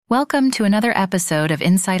Welcome to another episode of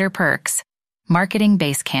Insider Perks, Marketing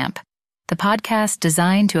Basecamp, the podcast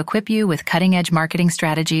designed to equip you with cutting-edge marketing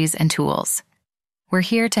strategies and tools. We're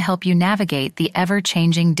here to help you navigate the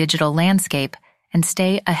ever-changing digital landscape and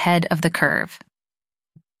stay ahead of the curve.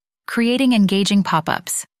 Creating engaging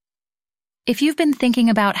pop-ups. If you've been thinking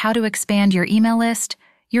about how to expand your email list,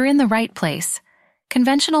 you're in the right place.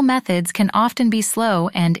 Conventional methods can often be slow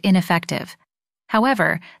and ineffective.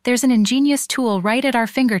 However, there's an ingenious tool right at our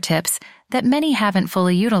fingertips that many haven't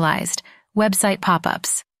fully utilized: website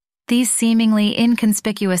pop-ups. These seemingly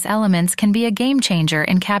inconspicuous elements can be a game changer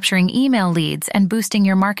in capturing email leads and boosting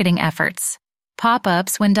your marketing efforts.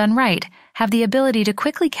 Pop-ups, when done right, have the ability to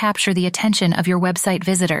quickly capture the attention of your website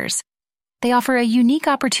visitors. They offer a unique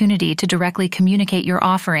opportunity to directly communicate your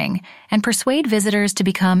offering and persuade visitors to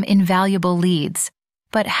become invaluable leads.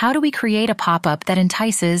 But how do we create a pop-up that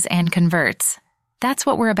entices and converts? That's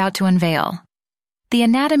what we're about to unveil. The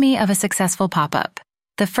anatomy of a successful pop-up.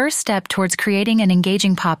 The first step towards creating an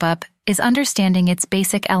engaging pop-up is understanding its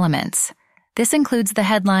basic elements. This includes the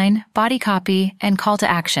headline, body copy, and call to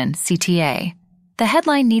action, CTA. The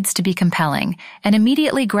headline needs to be compelling and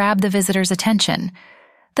immediately grab the visitor's attention.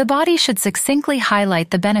 The body should succinctly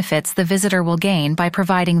highlight the benefits the visitor will gain by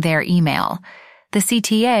providing their email. The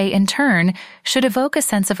CTA, in turn, should evoke a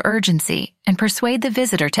sense of urgency and persuade the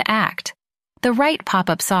visitor to act. The right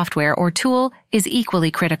pop-up software or tool is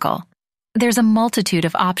equally critical. There's a multitude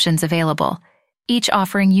of options available, each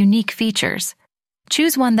offering unique features.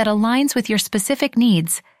 Choose one that aligns with your specific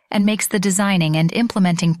needs and makes the designing and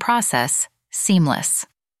implementing process seamless.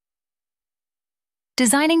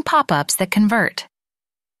 Designing pop-ups that convert.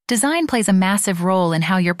 Design plays a massive role in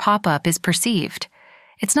how your pop-up is perceived.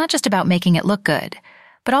 It's not just about making it look good,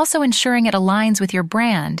 but also ensuring it aligns with your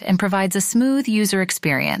brand and provides a smooth user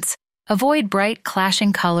experience. Avoid bright,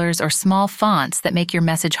 clashing colors or small fonts that make your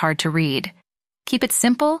message hard to read. Keep it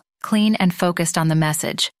simple, clean, and focused on the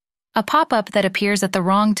message. A pop-up that appears at the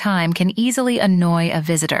wrong time can easily annoy a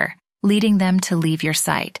visitor, leading them to leave your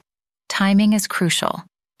site. Timing is crucial.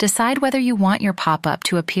 Decide whether you want your pop-up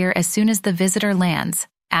to appear as soon as the visitor lands,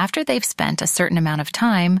 after they've spent a certain amount of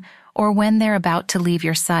time, or when they're about to leave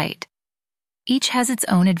your site. Each has its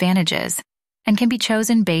own advantages and can be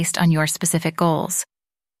chosen based on your specific goals.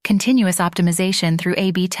 Continuous optimization through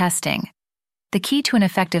A/B testing. The key to an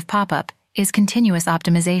effective pop-up is continuous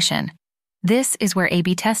optimization. This is where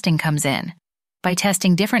A/B testing comes in. By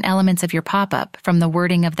testing different elements of your pop-up, from the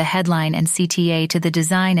wording of the headline and CTA to the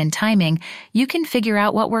design and timing, you can figure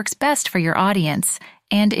out what works best for your audience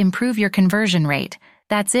and improve your conversion rate.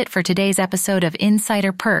 That's it for today's episode of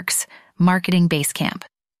Insider Perks, Marketing Basecamp.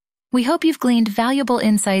 We hope you've gleaned valuable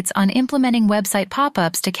insights on implementing website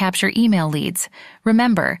pop-ups to capture email leads.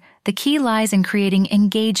 Remember, the key lies in creating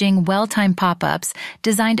engaging, well-timed pop-ups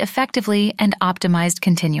designed effectively and optimized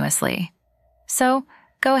continuously. So,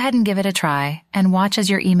 go ahead and give it a try and watch as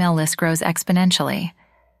your email list grows exponentially.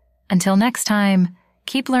 Until next time,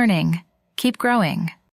 keep learning, keep growing.